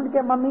پلیٹ ڈھونڈ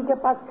کے ممی کے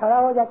پاس کھڑا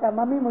ہو جاتا ہے,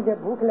 ممی مجھے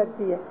بھوک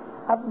لگتی ہے.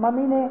 اب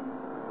ممی نے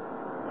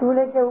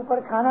چولہے کے اوپر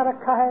کھانا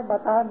رکھا ہے,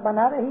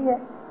 بنا رہی ہے,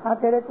 ہاں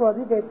تیرے کو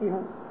ابھی دیتی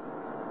ہوں.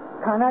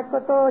 کھانا کو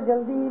تو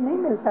جلدی نہیں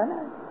ملتا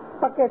نا,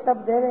 پکے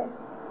تب دے رہے.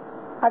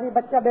 ابھی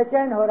بچہ بے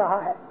چین ہو رہا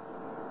ہے,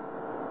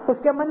 اس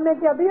کے من میں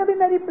کہ ابھی ابھی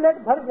میری پلیٹ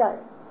بھر جائے,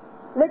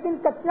 لیکن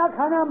کچا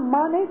کھانا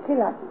ماں نہیں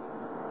کھلاتی.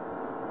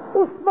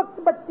 اس وقت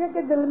بچے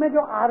کے دل میں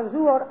جو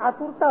آرزو اور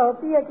آترتا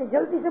ہوتی ہے کہ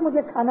جلدی سے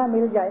مجھے کھانا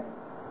مل جائے,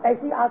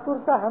 ایسی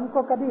آترتا ہم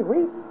کو کبھی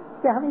ہوئی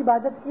کہ ہم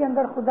عبادت کے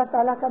اندر خدا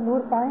تعالیٰ کا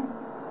نور پائیں؟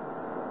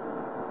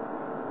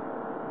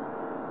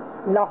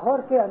 لاہور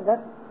کے اندر,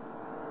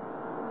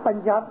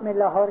 پنجاب میں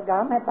لاہور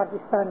گام ہے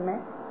پاکستان میں,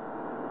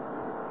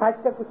 آج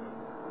سے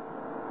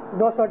کچھ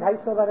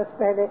 200-250 برس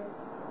پہلے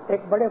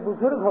ایک بڑے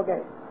بزرگ ہو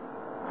گئے,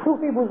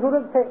 صوفی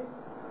بزرگ تھے.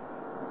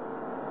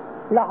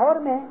 لاہور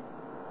میں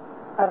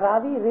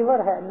راوی ریور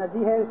ہے,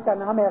 ندی ہے, اس کا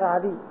نام ہے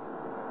راوی.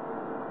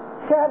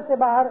 شہر سے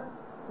باہر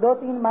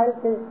 2-3 مائل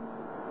کے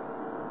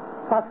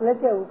فاصلے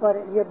کے اوپر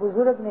یہ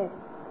بزرگ نے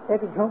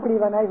ایک جھونپڑی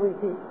بنائی ہوئی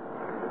تھی.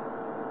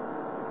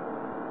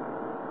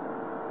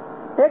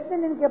 ایک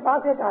دن ان کے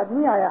پاس ایک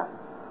آدمی آیا,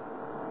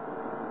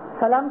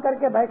 سلام کر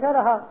کے بیٹھا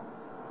رہا.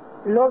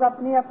 لوگ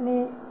اپنی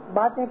اپنی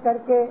باتیں کر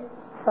کے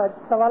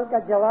سوال کا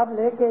جواب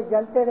لے کے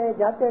جلتے رہے,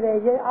 جاتے رہے.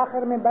 یہ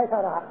آخر میں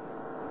بیٹھا رہا.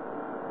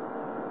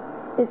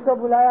 اس کو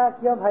بلایا,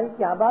 کیوں بھائی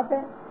کیا بات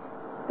ہے؟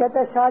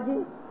 کہتے شاہ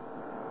جی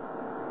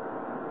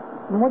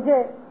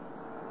مجھے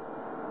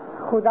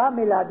خدا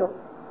ملا دو.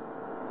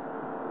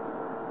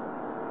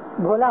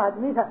 بھولا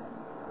آدمی تھا.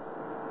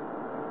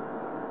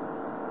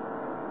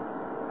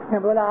 اس نے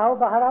بولا آؤ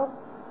باہر آؤ.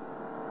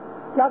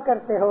 کیا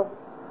کرتے ہو؟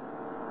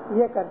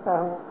 یہ کرتا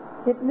ہوں.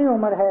 کتنی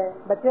عمر ہے,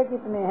 بچے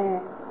کتنے ہیں,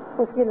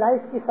 اس کی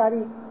لائف کی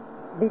ساری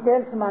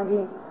ڈیٹیلز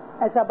مانگی.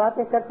 ایسا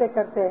باتیں کرتے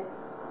کرتے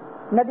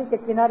ندی کے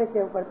کنارے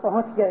کے اوپر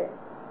پہنچ گئے.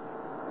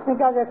 اس نے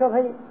کہا دیکھو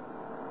بھائی,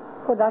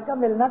 خدا کا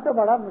ملنا تو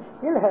بڑا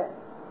مشکل ہے,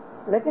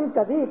 لیکن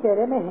کبھی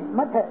تیرے میں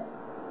ہمت ہے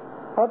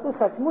اور تو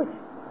سچ مچ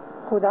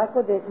خدا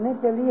کو دیکھنے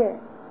کے لیے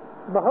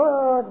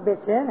بہت بے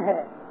چین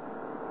ہے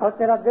اور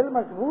تیرا دل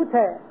مضبوط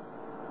ہے,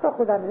 تو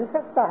خدا مل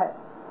سکتا ہے.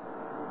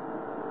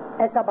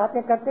 ایسا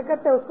باتیں کرتے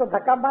کرتے اس کو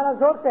دھکا مارا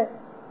زور سے,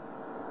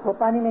 وہ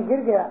پانی میں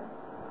گر گیا.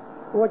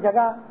 وہ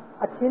جگہ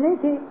اچھی نہیں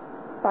تھی,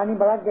 پانی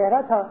بڑا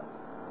گہرا تھا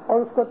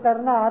اور اس کو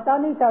تیرنا آتا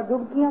نہیں تھا.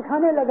 ڈبکیاں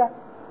کھانے لگا,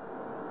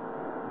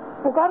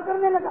 پکار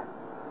کرنے لگا.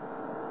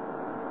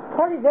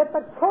 تھوڑی دیر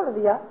تک چھوڑ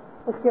دیا.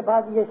 اس کے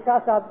بعد یہ شاہ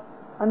صاحب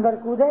اندر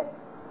کودے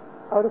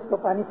اور اس کو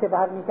پانی سے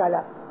باہر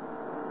نکالا.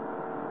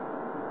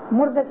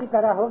 مردے کی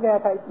طرح ہو گیا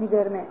تھا. اتنی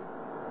دیر میں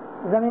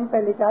زمین پہ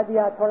لٹا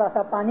دیا, تھوڑا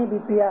سا پانی بھی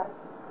پیا,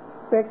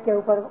 پیٹ کے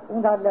اوپر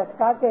اوندا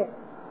لٹکا کے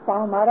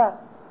پاؤں مارا,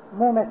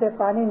 منہ میں سے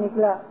پانی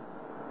نکلا.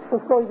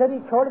 اس کو ادھر ہی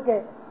چھوڑ کے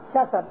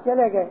شاہ صاحب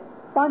چلے گئے.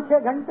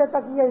 5-6 گھنٹے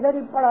تک یہ ادھر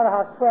ہی پڑا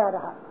رہا, سویا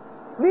رہا,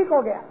 ویک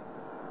ہو گیا.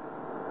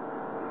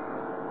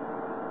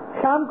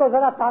 شام کو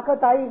ذرا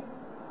طاقت آئی,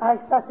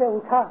 آہستہ سے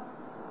اٹھا.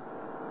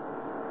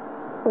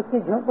 اس کی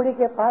جھونپڑی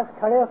کے پاس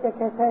کھڑے ہو کے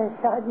کہتا ہے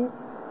شاہ جی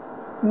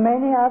میں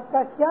نے آپ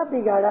کا کیا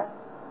بگاڑا؟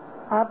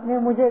 آپ نے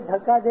مجھے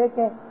دھکا دے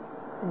کے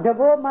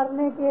ڈبو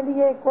مرنے کے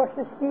لیے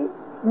کوشش کی.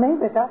 نہیں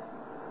بیٹا,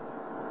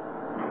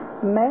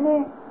 میں نے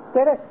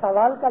تیرے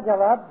سوال کا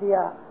جواب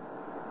دیا.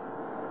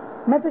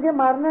 میں تجھے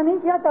مارنا نہیں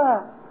چاہتا,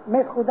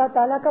 میں خدا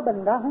تعالیٰ کا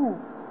بندہ ہوں.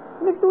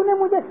 تو نے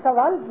مجھے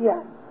سوال کیا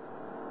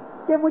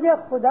کہ مجھے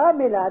خدا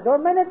ملا دو,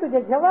 میں نے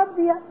تجھے جواب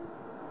دیا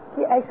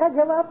کہ ایسا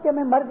جواب کہ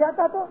میں مر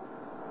جاتا تو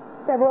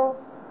وہ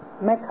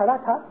میں کھڑا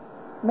تھا,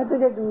 میں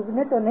تجھے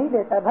ڈوبنے تو نہیں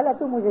دیتا. بھلا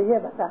تو مجھے یہ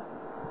بتا,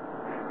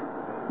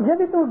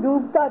 جب تو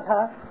ڈوبتا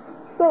تھا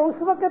تو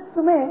اس وقت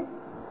تمہیں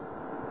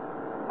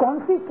کون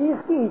سی چیز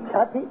کی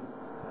اچھا تھی؟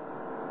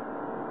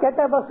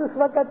 کہتا ہے بس اس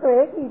وقت تو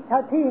ایک ہی اچھا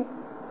تھی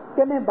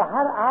کہ میں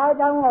باہر آ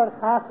جاؤں اور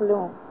سانس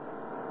لوں.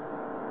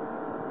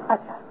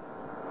 اچھا،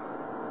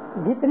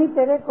 جتنی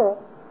تیرے کو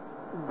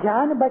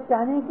جان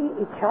بچانے کی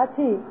اچھا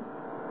تھی،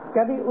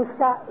 کبھی اس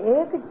کا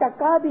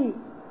 1% بھی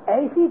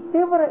ایسی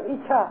تیور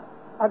اچھا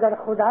اگر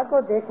خدا کو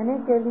دیکھنے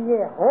کے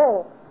لیے ہو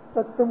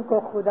تو تم کو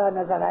خدا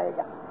نظر آئے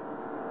گا.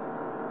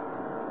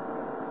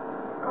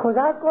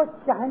 خدا کو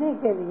چاہنے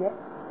کے لیے،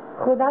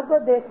 خدا کو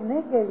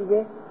دیکھنے کے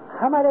لیے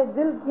ہمارے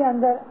دل کے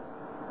اندر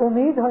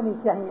امید ہونی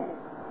چاہیے،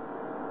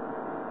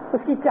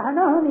 اس کی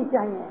چاہنا ہونی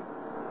چاہیے،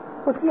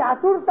 اس کی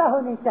آترتا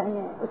ہونی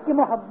چاہیے، اس کی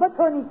محبت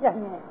ہونی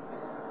چاہیے.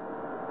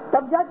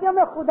 تب جا کے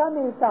ہمیں خدا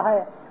ملتا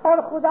ہے. اور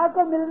خدا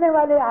کو ملنے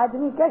والے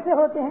آدمی کیسے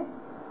ہوتے ہیں؟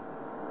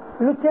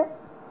 لچے،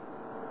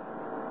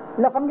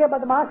 لفنگے،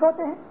 بدماش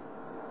ہوتے ہیں؟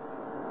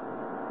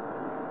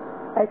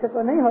 ایسے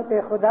تو نہیں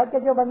ہوتے. خدا کے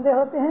جو بندے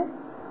ہوتے ہیں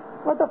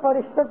وہ تو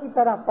فرشتوں کی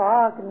طرح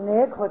پاک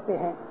نیک ہوتے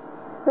ہیں.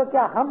 تو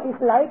کیا ہم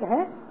اس لائق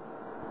ہیں؟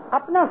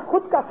 اپنا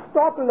خود کا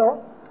سٹاک لو.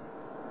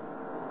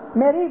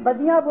 میری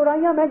بدیاں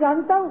برائیاں میں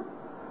جانتا ہوں،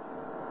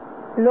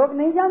 لوگ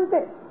نہیں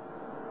جانتے.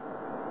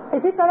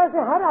 اسی طرح سے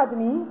ہر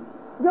آدمی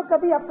جو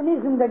کبھی اپنی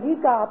زندگی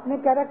کا، اپنے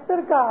کیریکٹر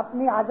کا،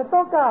 اپنی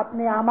عادتوں کا،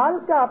 اپنے اعمال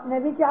کا، اپنے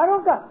وچاروں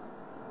کا،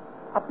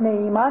 اپنے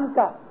ایمان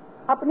کا،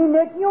 اپنی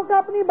نیکیوں کا،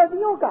 اپنی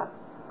بدیوں کا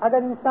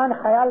اگر انسان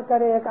خیال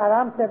کرے ایک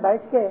آرام سے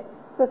بیٹھ کے،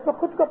 تو اس کو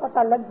خود کو پتہ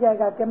لگ جائے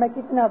گا کہ میں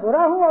کتنا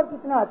برا ہوں اور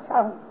کتنا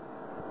اچھا ہوں.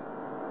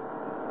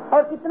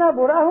 اور کتنا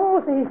برا ہوں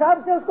اس حساب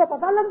سے اس کو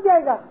پتہ لگ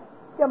جائے گا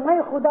کہ میں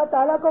خدا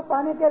تعالیٰ کو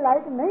پانے کے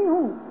لائق نہیں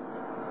ہوں.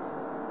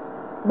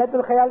 بیت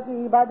الخیال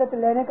کی عبادت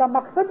لینے کا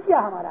مقصد کیا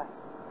ہمارا؟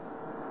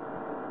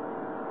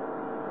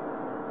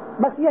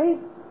 بس یہی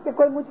کہ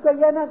کوئی مجھ کو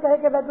یہ نہ کہے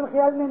کہ بیت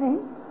الخیال میں نہیں.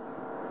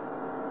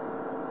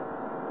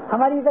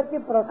 ہماری ادھر کی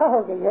پروسا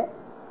ہو گئی ہے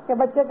کہ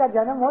بچے کا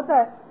جنم ہوتا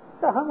ہے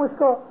تو ہم اس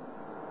کو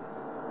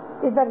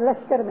ادھر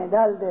لشکر میں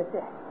ڈال دیتے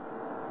ہیں.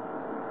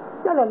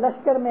 چلو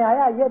لشکر میں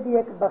آیا، یہ بھی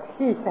ایک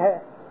بخشش ہے.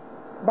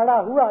 بڑا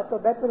ہوا تو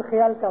بیت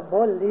الخیال کا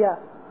بول دیا.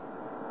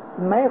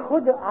 میں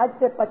خود آج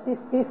سے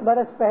 25-30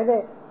 برس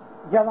پہلے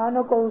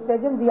جوانوں کو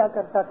اتےجن دیا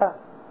کرتا تھا،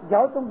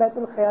 جاؤ تم بیت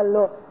الخیال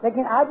لو،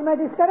 لیکن آج میں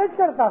ڈسکریج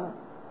کرتا ہوں،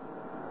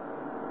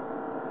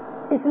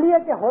 اس لیے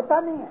کہ ہوتا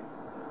نہیں ہے.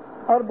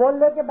 اور بول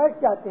لے کے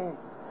بیٹھ جاتے ہیں،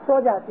 سو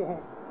جاتے ہیں،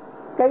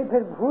 کئی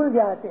پھر بھول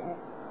جاتے ہیں.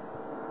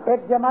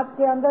 ایک جماعت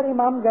کے اندر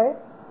امام گئے،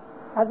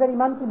 حضرت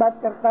امام کی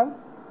بات کرتا ہوں،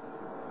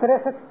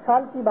 63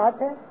 سال کی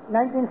بات ہے،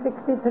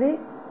 1963.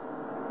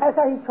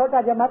 ایسا ہی چھوٹا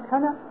جماعت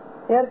خانہ،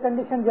 ایئر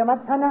کنڈیشن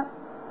جماعت خانہ،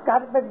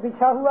 کارپیٹ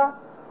بچھا ہوا،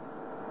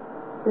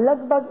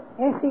 لگ بھگ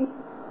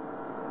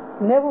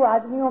 80-90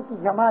 آدمیوں کی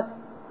جماعت.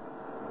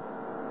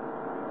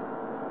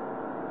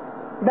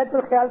 بیت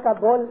الخیال کا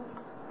بول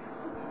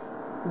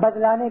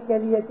بدلانے کے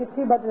لیے،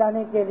 چٹھی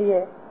بدلانے کے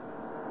لیے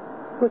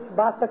کچھ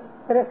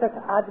 62-63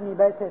 آدمی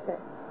بیٹھے تھے.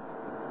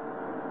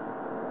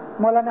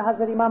 مولانا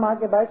حضرت امام آ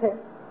کے بیٹھے،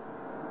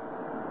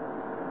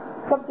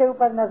 سب کے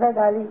اوپر نظر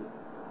ڈالی،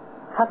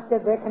 ہنس کے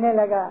دیکھنے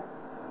لگا،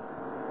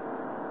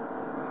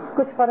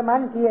 کچھ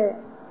فرمان کیے.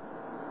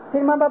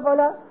 پھر ماں باپ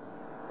بولا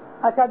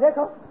اچھا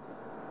دیکھو،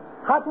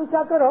 ہاتھ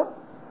اونچا کرو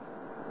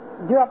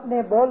جو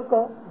اپنے بول کو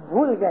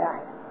بھول گیا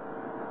ہے.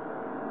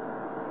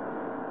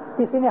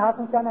 کسی نے ہاتھ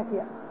اونچا نہ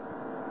کیا.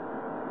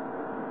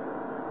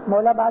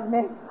 مولا بعد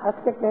میں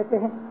ہنس کے کہتے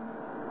ہیں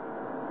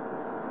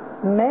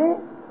میں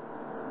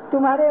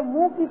تمہارے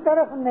منہ کی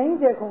طرف نہیں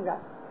دیکھوں گا،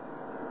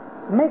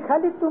 میں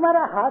خالی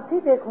تمہارا ہاتھ ہی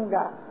دیکھوں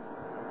گا.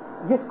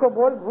 جس کو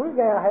بول بھول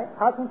گیا ہے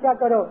ہاتھ اونچا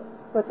کرو.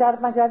 تو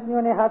 4-5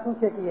 آدمیوں نے ہاتھ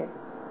اونچے کیے.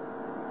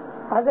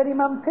 حضرت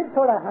امام پھر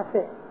تھوڑا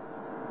ہنسے.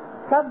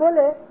 سب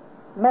بولے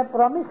میں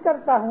پرومس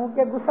کرتا ہوں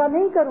کہ غصہ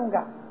نہیں کروں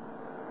گا،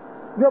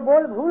 جو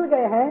بول بھول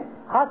گئے ہیں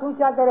ہاتھ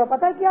اونچا کرو.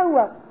 پتہ کیا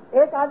ہوا؟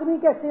 ایک آدمی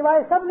کے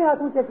سوائے سب نے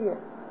ہاتھ اونچے کیے.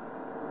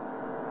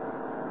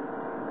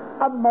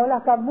 اب مولا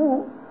کا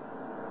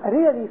منہ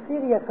ریئلی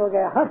سیریس ہو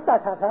گیا. ہنستا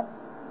تھا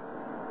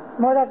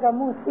مولا کا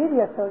منہ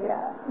سیریس ہو گیا.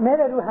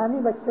 میرے روحانی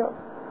بچوں،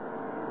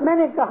 میں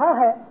نے کہا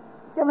ہے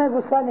کہ میں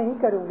غصہ نہیں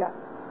کروں گا،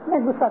 میں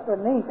غصہ تو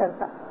نہیں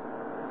کرتا،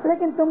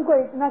 لیکن تم کو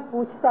اتنا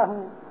پوچھتا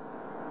ہوں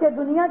کہ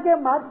دنیا کے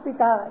مات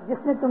پتا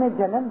جس نے تمہیں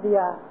جنم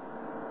دیا،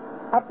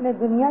 اپنے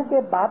دنیا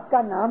کے باپ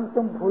کا نام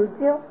تم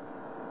بھولتے ہو،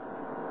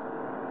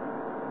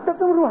 تو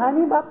تم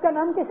روحانی باپ کا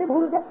نام کیسے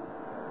بھول گئے؟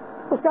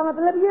 اس کا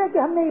مطلب یہ ہے کہ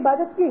ہم نے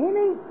عبادت کی ہی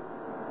نہیں.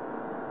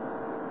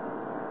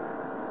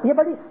 یہ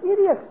بڑی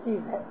سیریس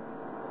چیز ہے،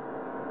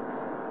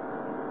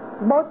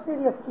 بہت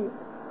سیریس چیز.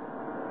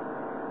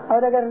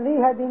 اور اگر لی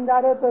ہے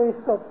دینداروں تو اس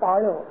کو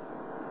پاڑو،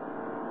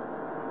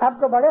 آپ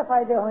کو بڑے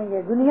فائدے ہوں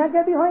گے، دنیا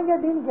کے بھی ہوں گے،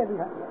 دین کے بھی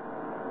ہوں گے.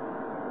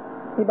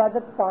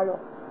 عبادت پاڑو،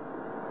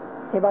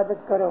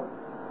 عبادت کرو،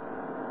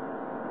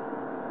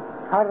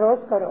 ہر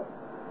روز کرو.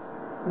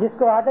 جس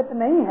کو عادت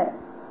نہیں ہے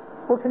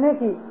اٹھنے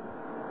کی،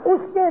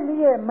 اس کے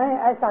لیے میں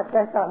ایسا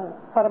کہتا ہوں،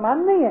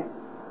 فرمان نہیں ہے.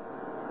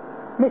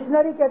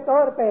 مشنری کے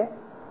طور پہ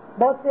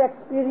بہت سے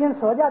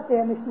ایکسپیرینس ہو جاتے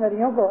ہیں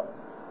مشنریوں کو،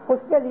 اس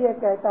کے لیے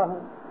کہتا ہوں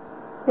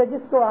کہ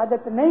جس کو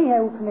عادت نہیں ہے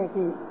اٹھنے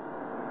کی،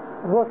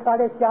 وہ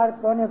 4:30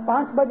 پونے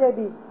 5 بجے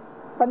بھی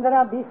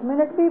 15-20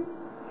 منٹ بھی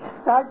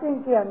اسٹارٹنگ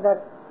کے اندر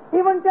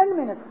ایون 10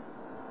 منٹ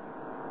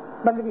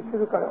بندگی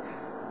شروع کرو.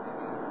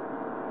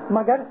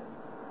 مگر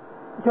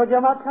جو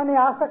جماعت خانے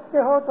آ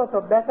سکتے ہو تو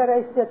بہتر ہے،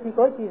 اس سے اچھی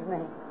کوئی چیز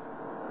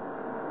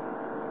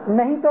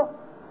نہیں تو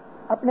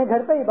اپنے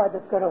گھر پہ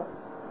عبادت کرو،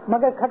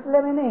 مگر کھٹلے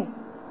میں نہیں.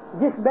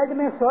 جس بیڈ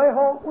میں سوئے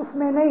ہو اس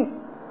میں نہیں،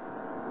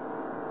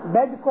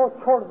 بیڈ کو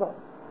چھوڑ دو.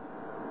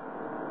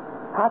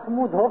 ہاتھ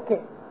منہ دھو کے،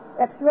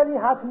 ایکچولی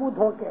ہاتھ منہ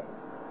دھو کے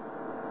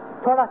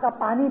تھوڑا سا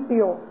پانی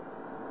پیو.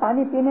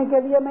 پانی پینے کے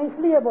لیے میں اس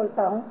لیے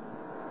بولتا ہوں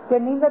کہ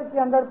نیندر کے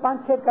اندر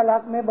 5-6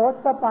 کلاک میں بہت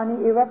سا پانی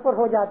ایویپر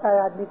ہو جاتا ہے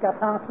آدمی کا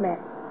سانس میں،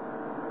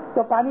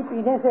 تو پانی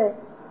پینے سے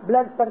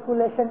بلڈ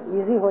سرکولیشن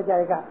ایزی ہو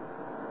جائے گا،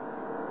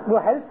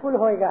 وہ ہیلپ فل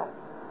ہوئے گا.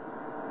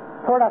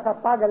 تھوڑا سا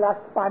پا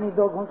گلاس پانی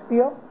 2 گھونٹ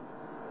پیو،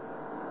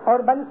 اور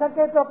بن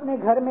سکے تو اپنے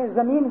گھر میں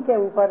زمین کے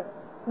اوپر،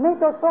 نہیں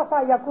تو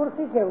صوفہ یا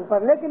کرسی کے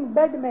اوپر، لیکن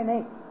بیڈ میں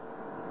نہیں.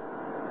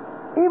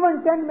 ایون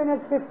 10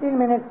 منٹ 15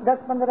 منٹ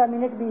 10-15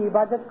 منٹ بھی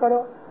عبادت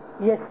کرو.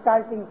 یہ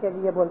اسٹارٹنگ کے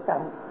لیے بولتا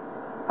ہوں.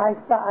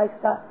 آہستہ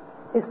آہستہ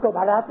اس کو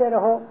بڑھاتے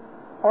رہو،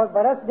 اور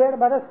 1-1.5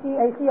 برس کی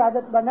ایسی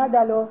عادت بنا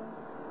ڈالو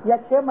یا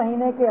 6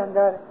 مہینے کے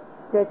اندر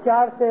کہ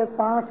 4 سے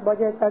 5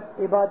 بجے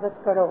تک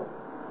عبادت کرو.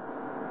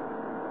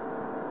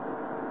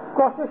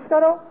 کوشش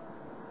کرو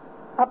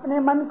اپنے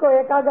من کو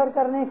ایکاگر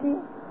کرنے کی.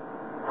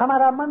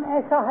 ہمارا من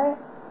ایسا ہے،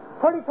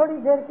 تھوڑی تھوڑی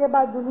دیر کے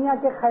بعد دنیا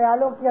کے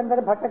خیالوں کے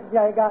اندر بھٹک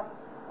جائے گا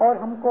اور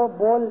ہم کو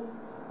بول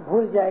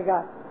بھول جائے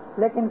گا.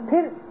 لیکن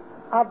پھر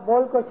آپ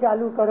بول کو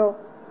چالو کرو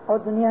اور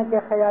دنیا کے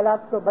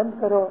خیالات کو بند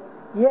کرو.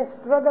 یہ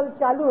اسٹرگل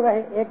چالو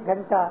رہے 1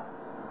 گھنٹہ،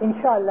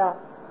 انشاءاللہ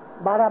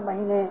 12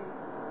 مہینے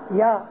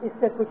یا اس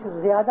سے کچھ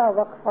زیادہ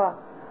وقفہ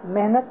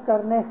محنت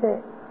کرنے سے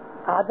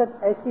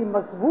عادت ایسی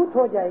مضبوط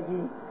ہو جائے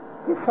گی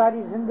کہ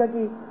ساری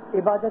زندگی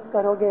عبادت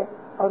کرو گے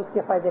اور اس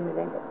کے فائدے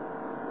ملیں گے.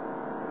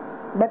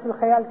 بیت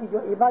الخیال کی جو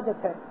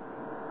عبادت ہے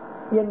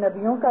یہ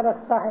نبیوں کا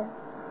رستہ ہے،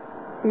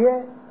 یہ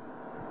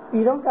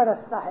پیروں کا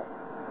رستہ ہے.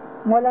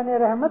 مولا نے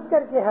رحمت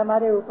کر کے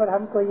ہمارے اوپر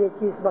ہم کو یہ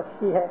چیز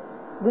بخشی ہے.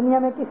 دنیا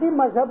میں کسی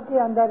مذہب کے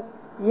اندر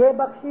یہ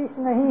بخشش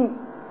نہیں.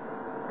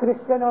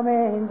 کرسچنوں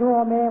میں،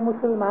 ہندوؤں میں،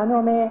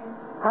 مسلمانوں میں،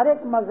 ہر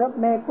ایک مذہب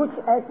میں کچھ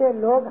ایسے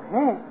لوگ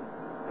ہیں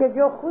کہ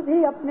جو خود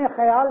ہی اپنے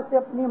خیال سے،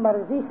 اپنی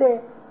مرضی سے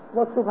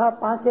وہ صبح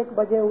 5-1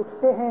 بجے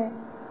اٹھتے ہیں،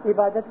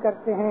 عبادت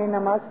کرتے ہیں،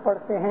 نماز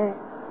پڑھتے ہیں،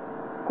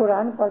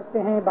 قرآن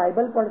پڑھتے ہیں،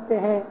 بائبل پڑھتے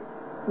ہیں.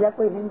 یا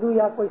کوئی ہندو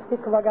یا کوئی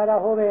سکھ وغیرہ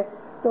ہوئے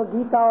تو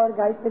گیتا اور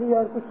گایتری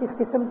اور کچھ اس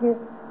قسم کی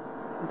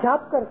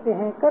جاپ کرتے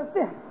ہیں.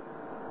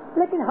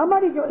 لیکن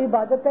ہماری جو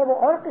عبادت ہے وہ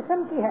اور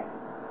قسم کی ہے.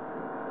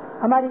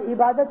 ہماری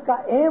عبادت کا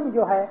ایم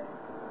جو ہے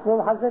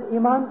وہ حضرت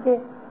ایمان کے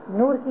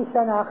نور کی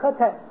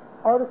شناخت ہے،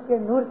 اور اس کے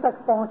نور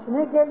تک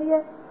پہنچنے کے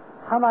لیے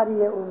ہماری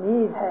یہ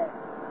امید ہے.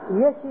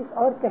 یہ چیز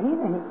اور کہیں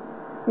نہیں.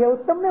 یہ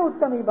اتم میں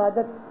اتم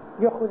عبادت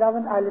جو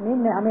خداوند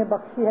عالمین نے ہمیں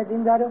بخشی ہے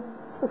دینداروں،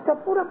 اس کا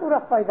پورا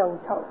فائدہ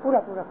اٹھاؤ، پورا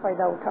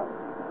فائدہ اٹھاؤ.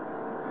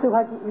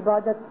 صبح کی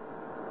عبادت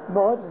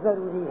بہت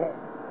ضروری ہے،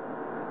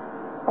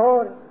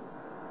 اور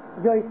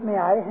جو اس میں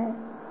آئے ہیں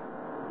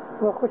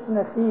وہ خوش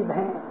نصیب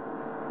ہیں.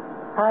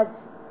 آج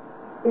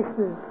اس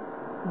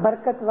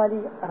برکت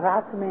والی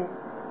رات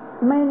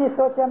میں نے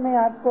سوچا میں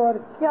آپ کو اور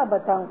کیا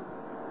بتاؤں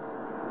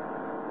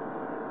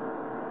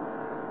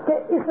کہ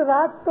اس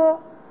رات کو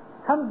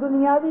ہم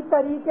دنیاوی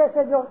طریقے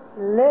سے جو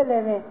لے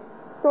لیں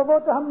تو وہ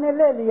تو ہم نے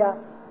لے لیا،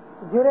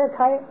 جرے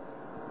کھائے،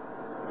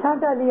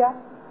 چھانٹا لیا،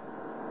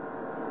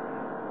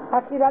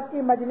 آخرات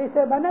کی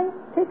مجلسیں بنائی،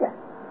 ٹھیک ہے.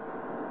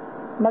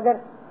 مگر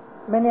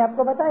میں نے آپ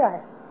کو بتایا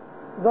ہے،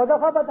 2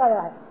 دفعہ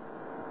بتایا ہے،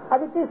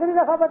 ابھی تیسری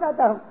دفعہ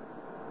بتاتا ہوں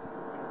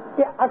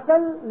کہ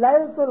اصل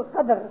لیلۃ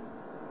القدر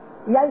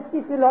یا اس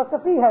کی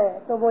فلسفی ہے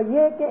تو وہ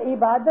یہ کہ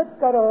عبادت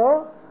کرو.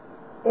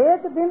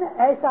 ایک دن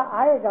ایسا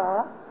آئے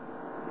گا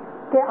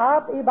کہ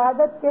آپ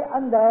عبادت کے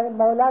اندر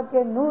مولا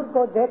کے نور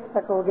کو دیکھ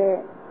سکو گے.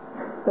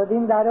 تو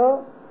دیندارو،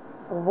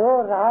 وہ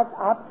رات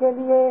آپ کے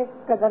لیے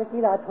قدر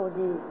کی رات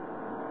ہوگی،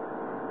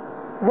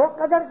 وہ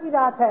قدر کی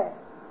رات ہے.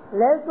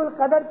 لیلۃ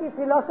القدر کی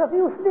فلسفی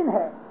اس دن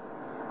ہے،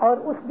 اور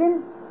اس دن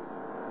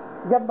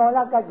جب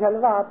مولا کا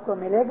جلوہ آپ کو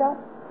ملے گا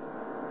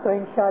تو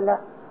انشاءاللہ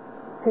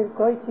پھر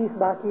کوئی چیز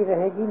باقی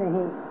رہے گی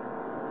نہیں.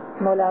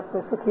 مولا آپ کو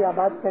سکھی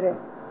آباد کرے،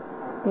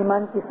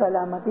 ایمان کی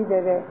سلامتی دے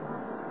وے،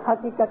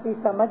 حقیقتی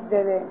سمجھ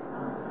دے وے،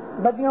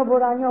 بدیوں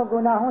برائیوں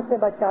گناہوں سے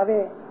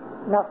بچاوے،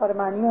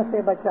 نافرمانیوں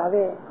سے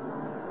بچاوے،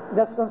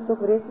 دستوں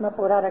سکریت میں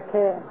پورا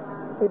رکھے،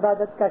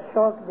 عبادت کا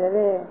شوق دے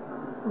وے.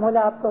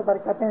 مولا آپ کو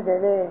برکتیں دے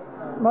وے،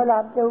 مولا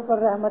آپ کے اوپر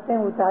رحمتیں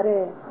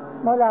اتارے،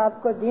 مولا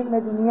آپ کو دین میں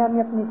دنیا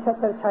میں اپنی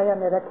چھتر چھایا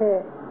میں رکھے.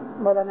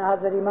 مولانا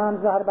حاضر امام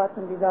ظاہر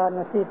باطن دیدار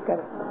نصیب کر.